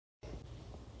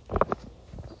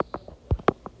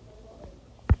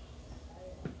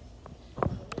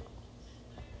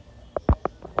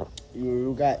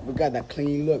We got that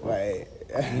clean look, right?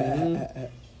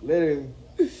 Literally.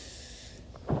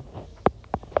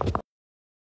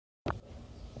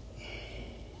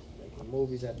 Making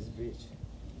movies at this bitch.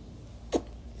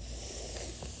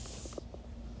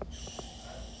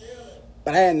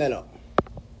 Préndelo.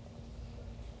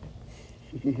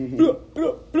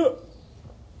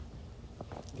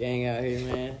 Gang out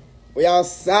here, man. We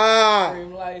outside.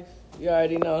 Dream life. You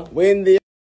already know. We in the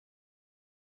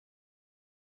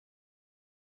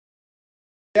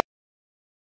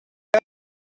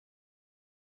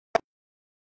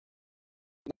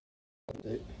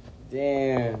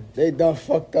Damn. They done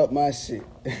fucked up my shit.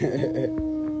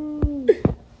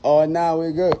 Oh, now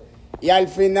we good. Y al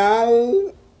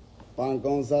final, pan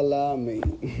con salami.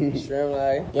 Shrimp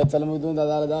life. Ya tell them we doing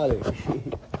that, dale.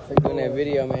 Doing that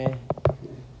video, man.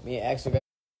 Me and Axel got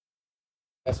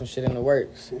some shit in the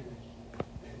works.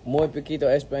 Muy poquito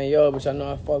español, but y'all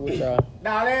know I fuck with y'all.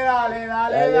 Dale.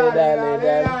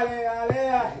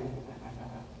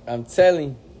 I'm telling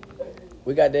you,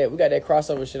 we got that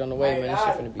crossover shit on the way, man. That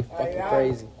shit finna be fucking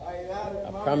crazy. I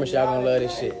promise y'all gonna love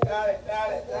this shit.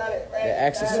 The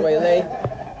Axel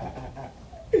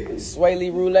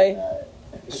Swaelee, Rulay,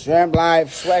 Shrimp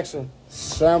life. Swexel.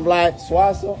 Shrimp life.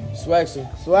 Swexel.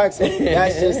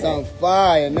 That shit's on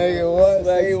fire, nigga. What?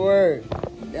 Say word.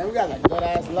 Damn, we got a good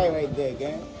ass light right there,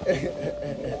 gang.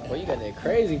 Boy, you got that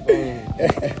crazy phone.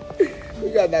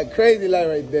 We got that crazy light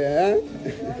right there, huh?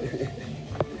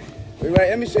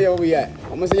 Let me show you where we at.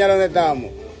 I'm gonna enseñar dónde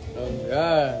estamos. Oh,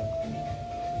 God.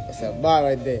 It's a bar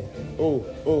right there. Oh.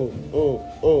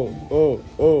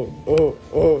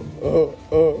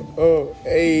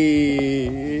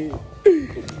 Hey.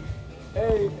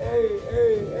 Hey.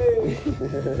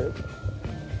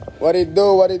 What it do?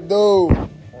 Oh,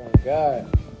 God.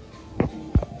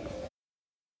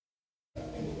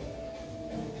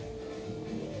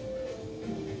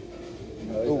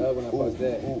 Oh, it's up when I post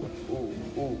that.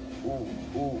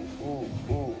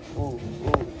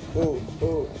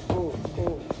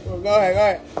 Go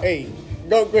ahead. Hey,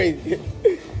 go crazy.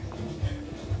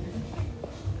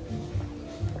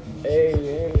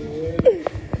 Hey.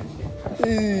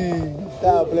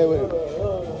 Stop playing with it.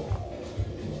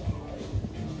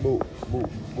 Boo.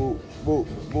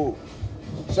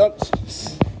 Shut.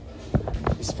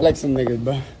 He's flexing niggas,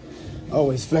 bro.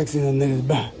 Always flexing on niggas,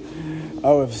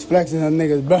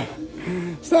 bro.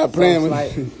 Stop playing with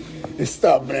them.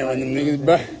 Stop playing with them niggas,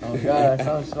 bro. Oh, God,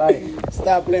 sounds like.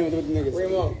 Stop playing with them niggas.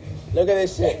 Primo. Look at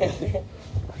this shit.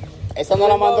 Esa no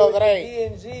la mandó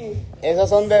Drake. Esas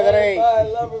son de Drake. Certified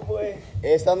lover boy.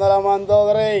 Esa no la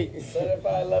mandó Drake.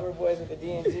 Certified lover boys with the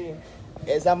DNG.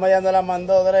 Esa maya no la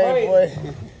mandó Drake, boy.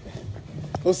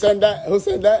 Who said that?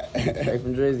 Straight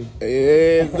from Drizzy.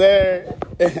 Yes, sir.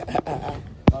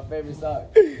 My favorite song.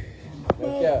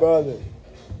 Brother,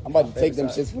 I'm about to take them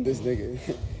shits from this nigga.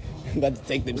 I'm about to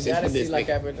take them shits from this like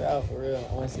nigga. Capital, for real.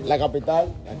 I want to see La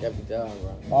capital. La Capital,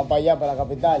 bro. Vamos para allá, para la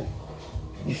capital.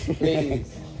 Please.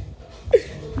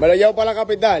 Me lo llevo para la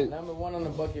capital. Number 1 on the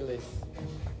bucket list.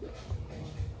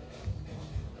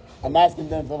 I'm asking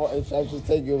them if I should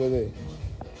take you over there.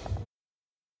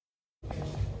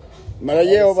 Me lo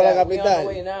llevo para la We on the capital.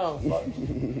 way now.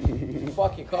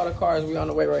 Fuck it, call the cars. We on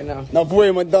the way right now. Nos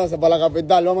fuimos entonces para la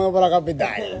capital. Vamos para la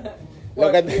capital. We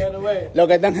on the way. Los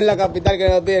que están en la capital que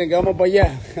no tienen, que vamos para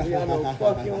allá. We on the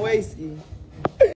fucking way, ski.